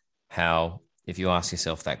actually how, if you ask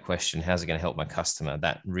yourself that question, how's it going to help my customer?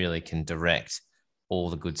 That really can direct all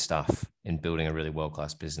the good stuff in building a really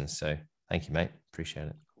world-class business. So thank you, mate. Appreciate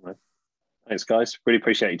it. Thanks, guys. Really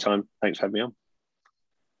appreciate your time. Thanks for having me on.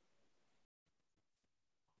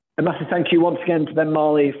 A massive thank you once again to Ben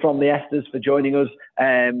Marley from the Estas for joining us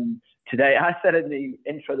today. I said in the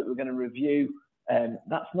intro that we're going to review.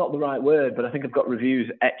 That's not the right word, but I think I've got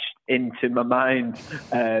reviews etched into my mind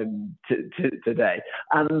today.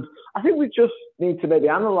 And I think we just need to maybe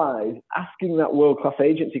analyse asking that world-class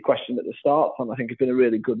agency question at the start. I think it's been a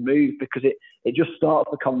really good move because it just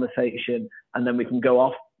starts the conversation and then we can go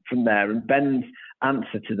off from there. And Ben's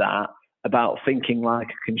answer to that about thinking like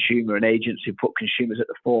a consumer, an agency who put consumers at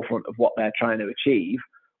the forefront of what they're trying to achieve,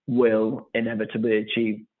 will inevitably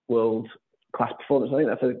achieve world-class performance.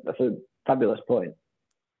 I think that's a fabulous point.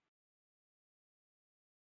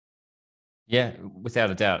 Yeah,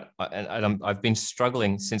 without a doubt. I've been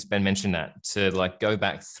struggling since Ben mentioned that to like go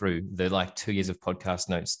back through the like 2 years of podcast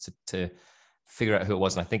notes to figure out who it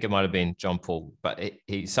was. And I think it might have been John Paul, but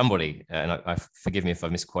somebody, and I forgive me if I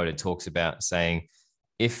misquoted, talks about saying,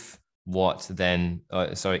 if that,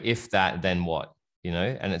 then what,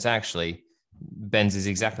 and it's actually, Ben's is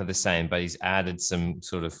exactly the same, but he's added some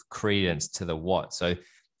sort of credence to the what. So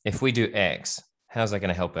if we do X, how's that going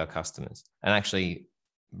to help our customers? And actually,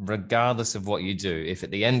 regardless of what you do, if at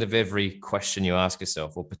the end of every question you ask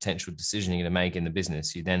yourself or potential decision you're going to make in the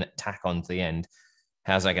business, you then tack on to the end,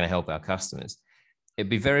 how's that going to help our customers? It'd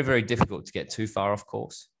be very, very difficult to get too far off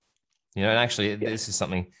course. And actually, this is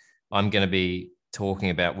something I'm going to be talking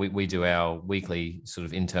about. We do our weekly sort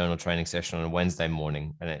of internal training session on a Wednesday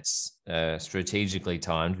morning, and it's strategically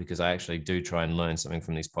timed because I actually do try and learn something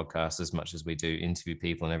from these podcasts as much as we do interview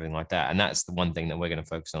people and everything like that. And that's the one thing that we're going to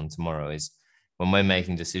focus on tomorrow is when we're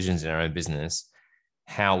making decisions in our own business,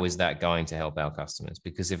 how is that going to help our customers?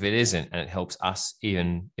 Because if it isn't, and it helps us,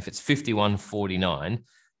 even if it's 51-49,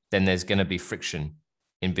 then there's going to be friction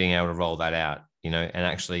in being able to roll that out, and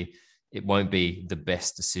actually it won't be the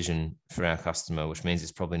best decision for our customer, which means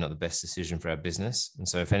it's probably not the best decision for our business. And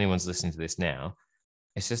so if anyone's listening to this now,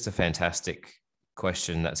 it's just a fantastic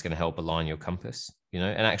question that's going to help align your compass, and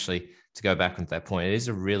actually to go back on that point, it is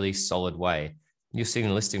a really solid way. You're seeing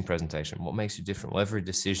a listing presentation. What makes you different? Well, every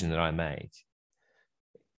decision that I make,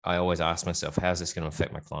 I always ask myself, how's this going to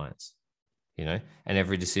affect my clients? And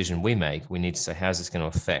every decision we make, we need to say, how's this going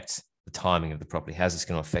to affect the timing of the property? How's this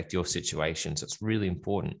going to affect your situation? So it's really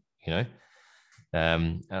important,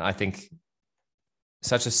 and I think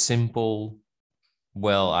such a simple,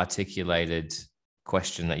 well-articulated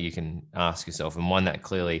question that you can ask yourself, and one that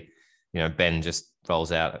clearly, Ben just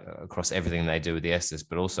rolls out across everything they do with the Estas,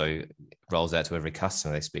 but also rolls out to every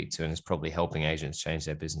customer they speak to, and is probably helping agents change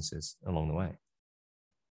their businesses along the way.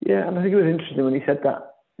 Yeah, and I think it was interesting when he said that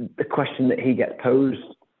the question that he gets posed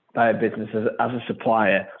by a business as a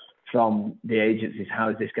supplier from the agencies, how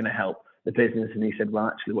is this going to help the business? And he said, well,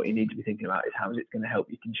 actually, what you need to be thinking about is how is it going to help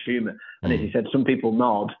your consumer? And as he said, some people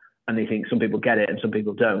nod and they think some people get it and some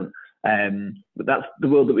people don't. But that's the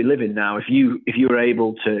world that we live in now. If you are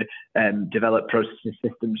able to develop processes,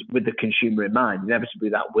 systems with the consumer in mind, inevitably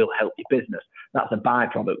that will help your business. That's a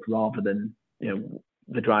byproduct rather than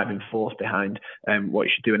the driving force behind what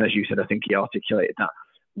you should do. And as you said, I think he articulated that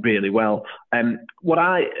really well.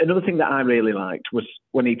 Another thing that I really liked was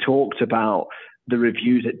when he talked about the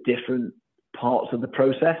reviews at different parts of the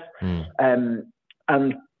process. And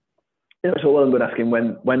it's all well and good asking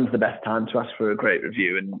when's the best time to ask for a great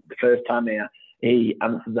review. And the first time he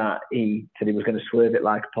answered that, he said he was going to swerve it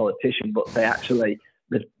like a politician, but say actually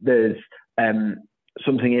there's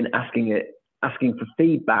something in asking for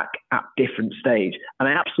feedback at different stage. And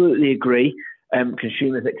I absolutely agree.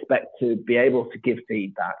 Consumers expect to be able to give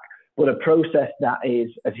feedback, but a process that is,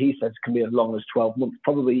 as he says, can be as long as 12 months,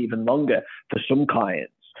 probably even longer for some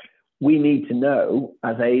clients. We need to know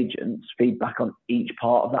as agents feedback on each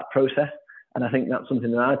part of that process. And I think that's something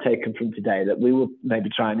that I've taken from today that we will maybe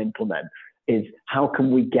try and implement is how can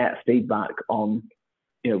we get feedback on,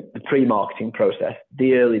 the pre-marketing process,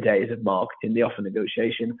 the early days of marketing, the offer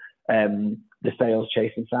negotiation, the sales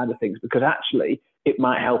chasing side of things, because actually it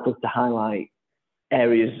might help us to highlight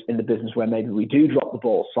areas in the business where maybe we do drop the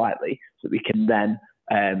ball slightly so that we can then,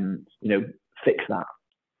 fix that.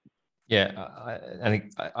 Yeah,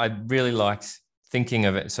 I really liked thinking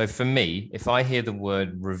of it. So for me, if I hear the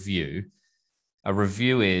word review, a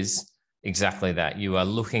review is exactly that. You are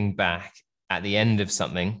looking back at the end of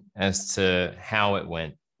something as to how it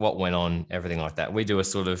went, what went on, everything like that. We do a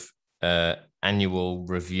sort of annual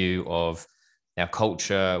review of our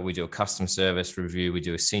culture. We do a customer service review. We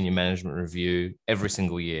do a senior management review every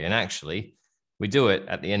single year. And actually, we do it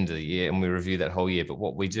at the end of the year and we review that whole year. But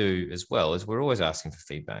what we do as well is we're always asking for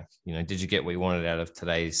feedback. Did you get what you wanted out of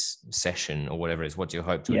today's session or whatever it is? What do you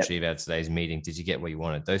hope to achieve out of today's meeting? Did you get what you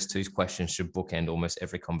wanted? Those two questions should bookend almost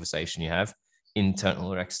every conversation you have,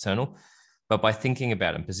 internal or external. But by thinking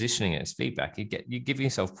about it and positioning it as feedback, you give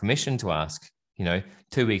yourself permission to ask,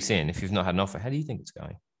 2 weeks in, if you've not had an offer, how do you think it's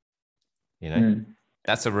going?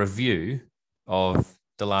 That's a review of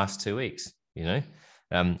the last 2 weeks, and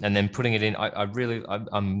then putting it in. I'm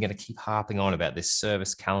going to keep harping on about this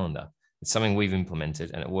service calendar. It's something we've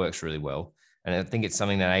implemented and it works really well. And I think it's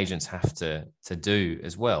something that agents have to do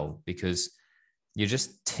as well, because you're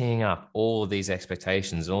just teeing up all of these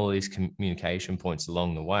expectations and all of these communication points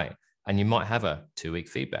along the way. And you might have a 2-week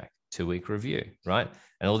feedback, 2-week review, right?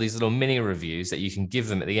 And all these little mini reviews that you can give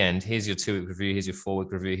them at the end. Here's your 2-week review. Here's your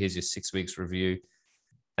 4-week review. Here's your 6 weeks review.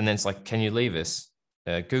 And then it's like, can you leave us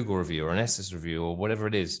a Google review or an Estas review or whatever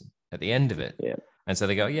it is at the end of it? Yeah. And so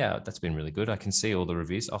they go, yeah, that's been really good. I can see all the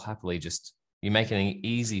reviews. I'll happily you're making it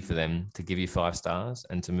easy for them to give you 5 stars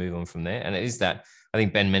and to move on from there. And it is that, I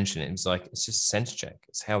think Ben mentioned it. It's like, it's just a sense check.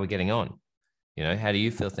 It's how we're getting on. How do you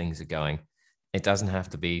feel things are going? It doesn't have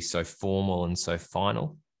to be so formal and so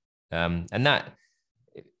final. And that,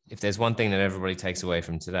 if there's one thing that everybody takes away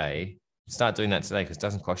from today, start doing that today, because it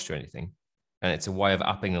doesn't cost you anything. And it's a way of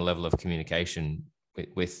upping the level of communication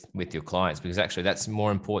with your clients, because actually that's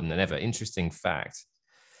more important than ever. Interesting fact.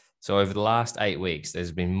 So over the last 8 weeks,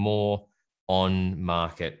 there's been more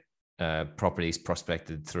on-market properties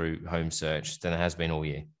prospected through home search than there has been all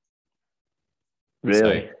year.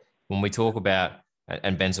 Really? So when we talk about,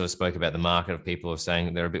 and Ben sort of spoke about the market of people who are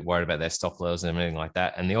saying they're a bit worried about their stop levels and everything like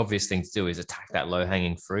that. And the obvious thing to do is attack that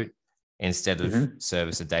low-hanging fruit instead of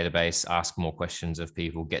service a database, ask more questions of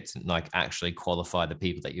people, get to actually qualify the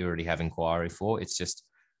people that you already have inquiry for. It's just,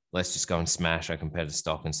 let's just go and smash our competitor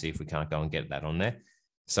stock and see if we can't go and get that on there.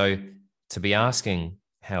 So to be asking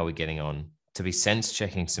how we're getting on, to be sense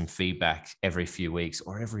checking some feedback every few weeks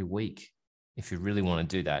or every week, if you really want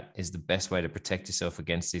to do that, is the best way to protect yourself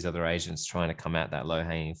against these other agents trying to come at that low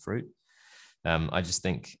hanging fruit. I just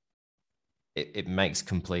think it makes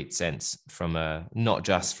complete sense from not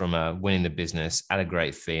just from winning the business at a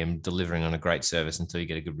great fee and delivering on a great service until you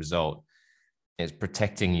get a good result. It's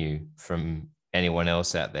protecting you from anyone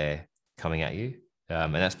else out there coming at you.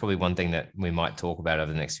 And that's probably one thing that we might talk about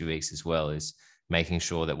over the next few weeks as well, is making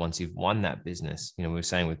sure that once you've won that business, we were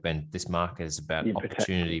saying with Ben, this market is about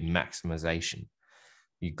opportunity maximization.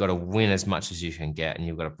 You've got to win as much as you can get, and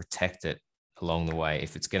you've got to protect it along the way.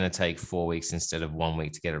 If it's going to take 4 weeks instead of 1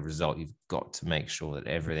 week to get a result, you've got to make sure that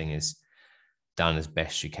everything is done as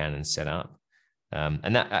best you can and set up.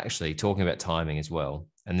 And that actually, talking about timing as well,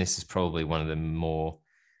 and this is probably one of the more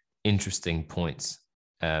interesting points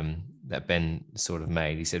that Ben sort of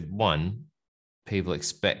made. He said, one, people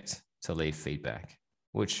expect to leave feedback,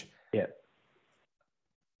 which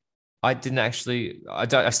I didn't actually,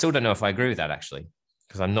 I still don't know if I agree with that actually,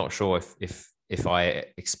 because I'm not sure if I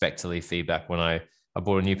expect to leave feedback when I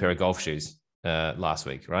bought a new pair of golf shoes last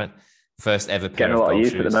week, right? First ever pair of golf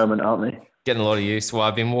shoes. Getting a lot of use at the moment, aren't they? Getting a lot of use. Well,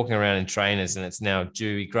 I've been walking around in trainers and it's now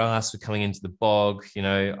dewy grass. We're coming into the bog.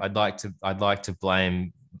 I'd like to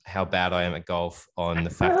blame how bad I am at golf on the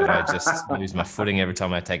fact that I just lose my footing every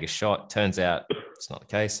time I take a shot. Turns out it's not the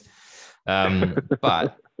case.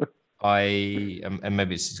 But and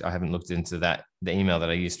maybe I haven't looked into the email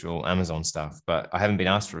that I used for all Amazon stuff, but I haven't been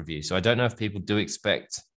asked for review. So I don't know if people do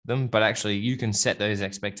expect them, but actually you can set those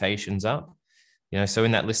expectations up. So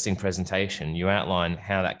in that listing presentation, you outline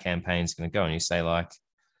how that campaign is going to go. And you say,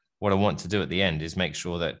 what I want to do at the end is make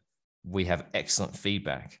sure that we have excellent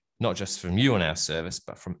feedback, not just from you on our service,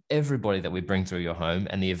 but from everybody that we bring through your home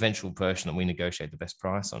and the eventual person that we negotiate the best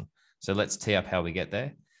price on. So let's tee up how we get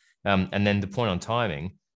there. And then the point on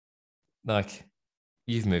timing,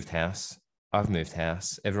 you've moved house, I've moved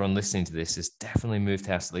house. Everyone listening to this has definitely moved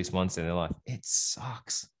house at least once in their life. It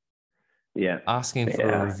sucks. Yeah. Asking for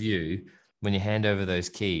a review when you hand over those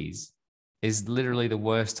keys is literally the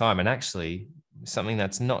worst time. And actually, something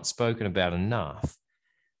that's not spoken about enough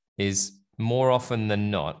is more often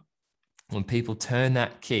than not, when people turn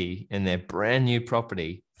that key in their brand new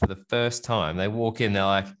property for the first time, they walk in, they're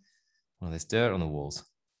like, well, there's dirt on the walls,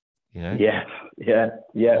 Yeah.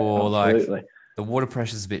 Or absolutely. The water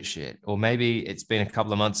pressure's a bit shit. Or maybe it's been a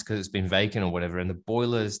couple of months because it's been vacant or whatever, and the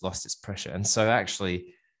boiler's lost its pressure. And so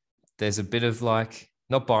actually, there's a bit of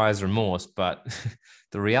not buyer's remorse, but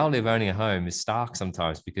the reality of owning a home is stark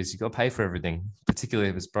sometimes because you've got to pay for everything, particularly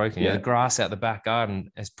if it's broken. The grass out the back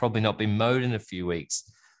garden has probably not been mowed in a few weeks.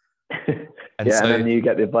 And so and then you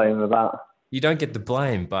get the blame of that. You don't get the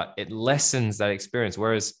blame, but it lessens that experience.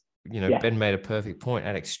 Whereas, Ben made a perfect point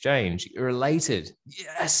at exchange. You're elated.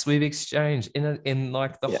 Yes, we've exchanged in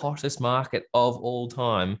the hottest market of all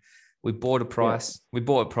time. We bought we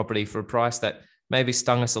bought a property for a price that maybe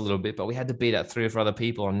stung us a little bit, but we had to beat out 3 or 4 other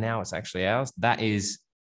people, and now it's actually ours. That is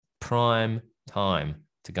prime time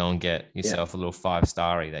to go and get yourself a little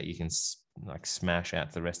 5-starry that you can like smash out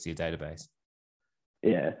to the rest of your database.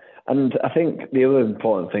 Yeah. And I think the other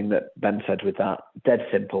important thing that Ben said with that, dead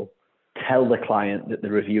simple, tell the client that the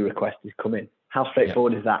review request is coming. How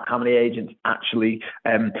straightforward is that? How many agents actually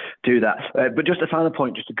do that? But just a final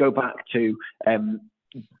point, just to go back to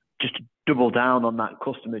just to double down on that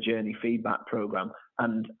customer journey feedback program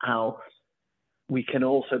and how we can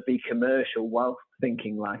also be commercial while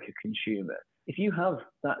thinking like a consumer. If you have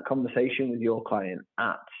that conversation with your client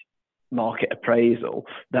at market appraisal,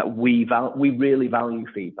 that we really value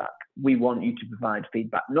feedback. We want you to provide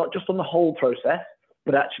feedback, not just on the whole process,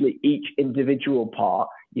 but actually each individual part.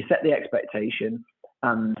 You set the expectation,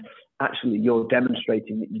 and actually you're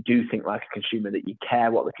demonstrating that you do think like a consumer, that you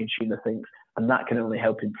care what the consumer thinks, and that can only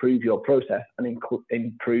help improve your process and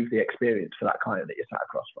improve the experience for that client that you're sat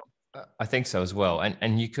across from. I think so as well.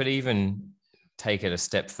 And you could even take it a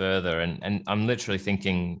step further. And I'm literally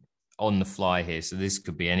thinking on the fly here, so this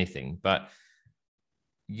could be anything, but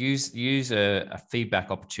use a feedback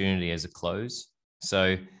opportunity as a close.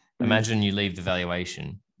 So imagine you leave the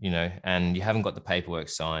valuation, and you haven't got the paperwork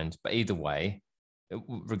signed, but either way,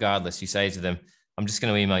 regardless, you say to them, I'm just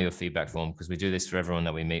going to email you a feedback form, because we do this for everyone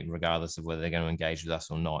that we meet, regardless of whether they're going to engage with us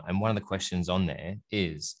or not. And one of the questions on there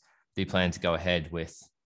is, do you plan to go ahead with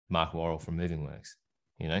Mark Worrell from Moving Works?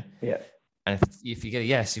 Yeah. And if you get a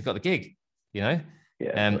yes, you've got the gig, Yeah.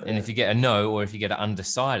 And if you get a no, or if you get an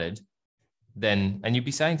undecided, then, and you'd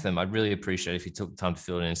be saying to them, I'd really appreciate if you took the time to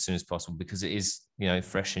fill it in as soon as possible, because it is,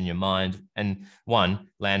 fresh in your mind. And 1,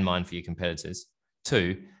 landmine for your competitors.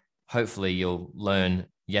 2, hopefully you'll learn,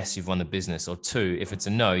 yes, you've won the business. Or 2, if it's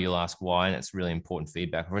a no, you'll ask why. And it's really important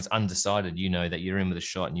feedback. Or if it's undecided, that you're in with a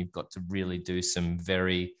shot, and you've got to really do some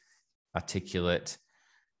very articulate,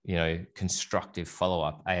 constructive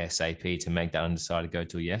follow-up ASAP to make that undecided go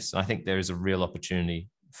to a yes. And I think there is a real opportunity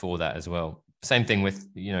for that as well. Same thing with,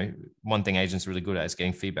 one thing agents are really good at is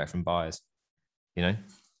getting feedback from buyers.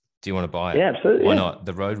 Do you want to buy it? Yeah, absolutely. Why not?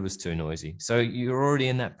 The road was too noisy. So you're already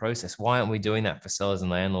in that process. Why aren't we doing that for sellers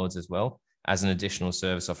and landlords as well, as an additional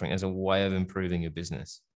service offering, as a way of improving your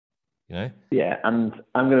business? Yeah, and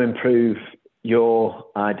I'm going to improve your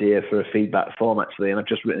idea for a feedback form, actually, and I've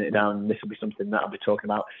just written it down. This will be something that I'll be talking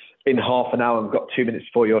about in half an hour. I've got 2 minutes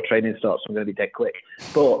before your training starts, so I'm going to be dead quick.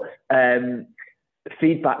 But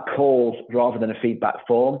feedback calls rather than a feedback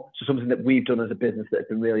form. So something that we've done as a business that has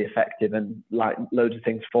been really effective, and like loads of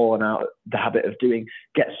things fallen out the habit of doing,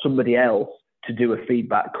 get somebody else to do a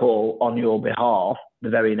feedback call on your behalf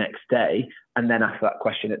the very next day, and then ask that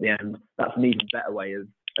question at the end. That's an even better way of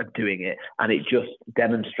doing it, and it just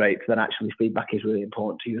demonstrates that actually feedback is really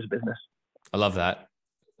important to you as a business. I love that.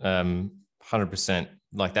 100%.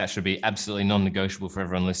 Like, that should be absolutely non-negotiable for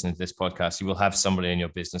everyone listening to this podcast. You will have somebody in your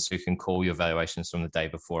business who can call your valuations from the day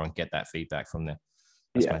before and get that feedback from there.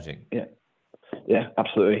 That's magic. Yeah,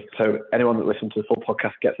 absolutely. So anyone that listens to the full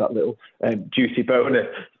podcast gets that little juicy bonus.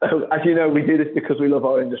 So, as you know, we do this because we love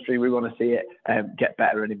our industry. We want to see it get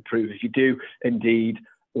better and improve. If you do indeed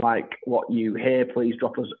like what you hear, please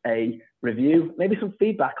drop us a review, maybe some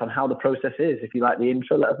feedback on how the process is. If you like the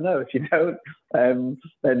intro, let us know. If you don't,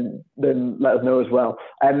 then let us know as well.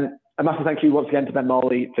 A massive thank you once again to Ben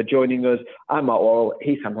Marley for joining us. I'm Mark Worrell.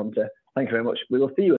 He's Sam Hunter. Thank you very much. We will see you